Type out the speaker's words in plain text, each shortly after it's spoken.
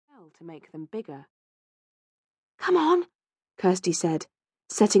to make them bigger. "Come on," Kirsty said,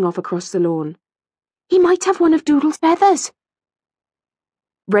 setting off across the lawn. "He might have one of Doodle's feathers."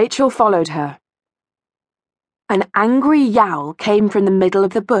 Rachel followed her. An angry yowl came from the middle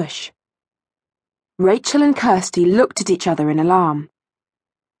of the bush. Rachel and Kirsty looked at each other in alarm.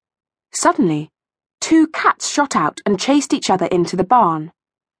 Suddenly, two cats shot out and chased each other into the barn.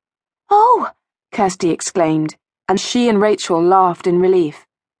 "Oh!" Kirsty exclaimed, and she and Rachel laughed in relief.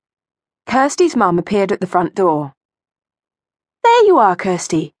 Kirsty's mum appeared at the front door. "There you are,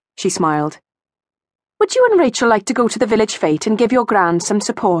 Kirsty," she smiled. "Would you and Rachel like to go to the village fete and give your gran some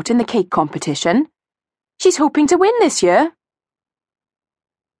support in the cake competition? She's hoping to win this year."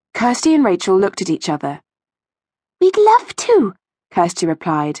 Kirsty and Rachel looked at each other. "We'd love to," Kirsty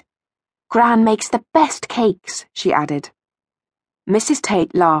replied. "Gran makes the best cakes," she added. Mrs.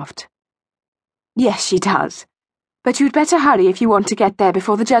 Tate laughed. "Yes, she does. But you'd better hurry if you want to get there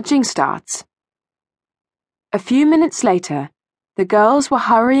before the judging starts." A few minutes later, the girls were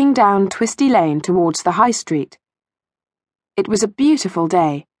hurrying down Twisty Lane towards the high street. It was a beautiful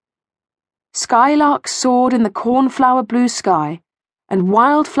day. Skylarks soared in the cornflower blue sky, and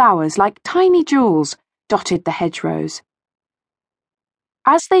wild flowers like tiny jewels dotted the hedgerows.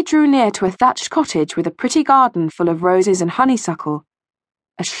 As they drew near to a thatched cottage with a pretty garden full of roses and honeysuckle,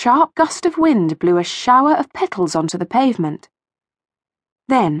 a sharp gust of wind blew a shower of petals onto the pavement.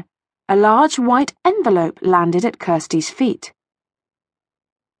 Then, a large white envelope landed at Kirsty's feet.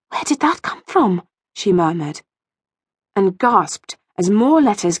 "Where did that come from?" she murmured, and gasped as more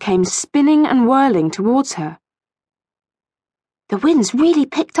letters came spinning and whirling towards her. "The wind's really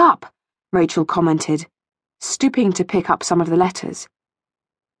picked up," Rachel commented, stooping to pick up some of the letters.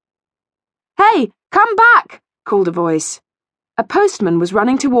 "Hey, come back!" called a voice. A postman was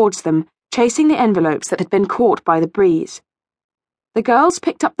running towards them, chasing the envelopes that had been caught by the breeze. The girls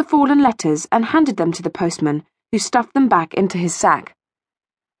picked up the fallen letters and handed them to the postman, who stuffed them back into his sack.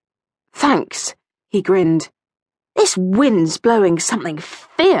 "Thanks," he grinned. "This wind's blowing something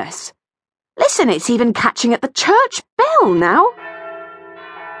fierce. Listen, it's even catching at the church bell now."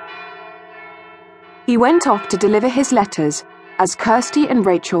 He went off to deliver his letters as Kirsty and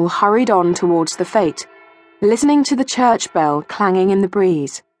Rachel hurried on towards the fete, listening to the church bell clanging in the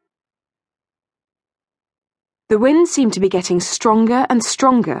breeze. The wind seemed to be getting stronger and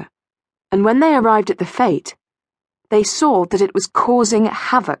stronger, and when they arrived at the fete, they saw that it was causing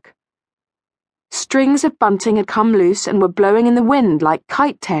havoc. Strings of bunting had come loose and were blowing in the wind like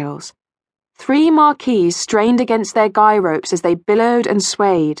kite tails. 3 marquees strained against their guy ropes as they billowed and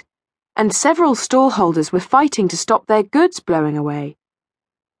swayed, and several stallholders were fighting to stop their goods blowing away.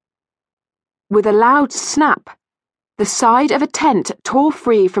 With a loud snap, the side of a tent tore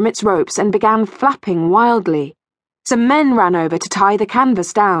free from its ropes and began flapping wildly. Some men ran over to tie the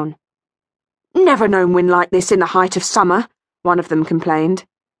canvas down. "Never known wind like this in the height of summer," one of them complained.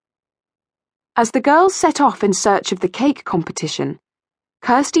 As the girls set off in search of the cake competition,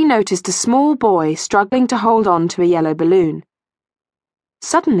 Kirsty noticed a small boy struggling to hold on to a yellow balloon.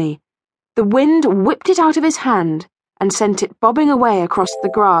 Suddenly, the wind whipped it out of his hand and sent it bobbing away across the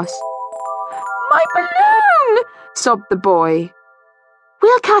grass. "My balloon!" sobbed the boy.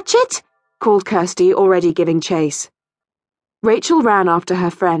 "We'll catch it," called Kirsty, already giving chase. Rachel ran after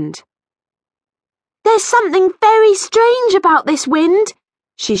her friend. "There's something very strange about this wind,"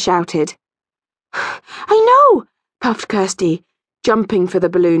 she shouted. "I know," puffed Kirsty, jumping for the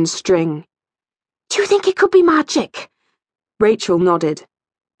balloon's string. "Do you think it could be magic?" Rachel nodded,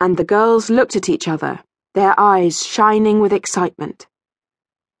 and the girls looked at each other, their eyes shining with excitement.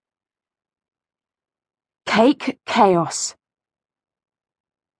 Cake Chaos.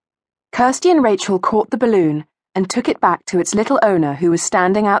 Kirsty and Rachel caught the balloon and took it back to its little owner, who was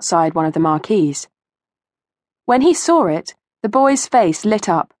standing outside one of the marquees. When he saw it, the boy's face lit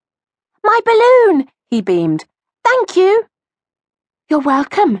up. "My balloon!" he beamed. "Thank you." "You're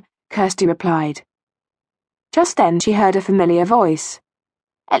welcome," Kirsty replied. Just then she heard a familiar voice.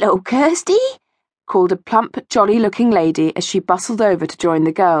 "Hello, Kirsty," called a plump, jolly-looking lady as she bustled over to join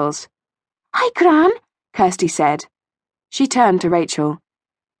the girls. "Hi, Gran," Kirsty said. She turned to Rachel.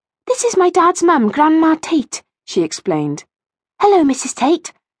 "This is my dad's mum, Grandma Tate," she explained. "Hello, Mrs.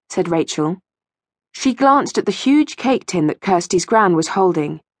 Tate," said Rachel. She glanced at the huge cake tin that Kirsty's gran was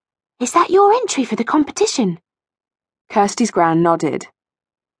holding. "Is that your entry for the competition?" Kirsty's gran nodded.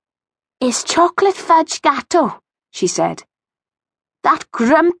 "It's chocolate fudge gatto," she said. "That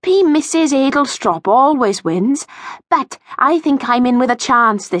grumpy Mrs. Edelstrop always wins, but I think I'm in with a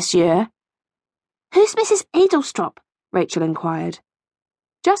chance this year." "Who's Mrs. Edelstrop?" Rachel inquired.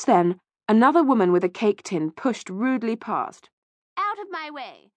 Just then, another woman with a cake tin pushed rudely past. "Out of my way!"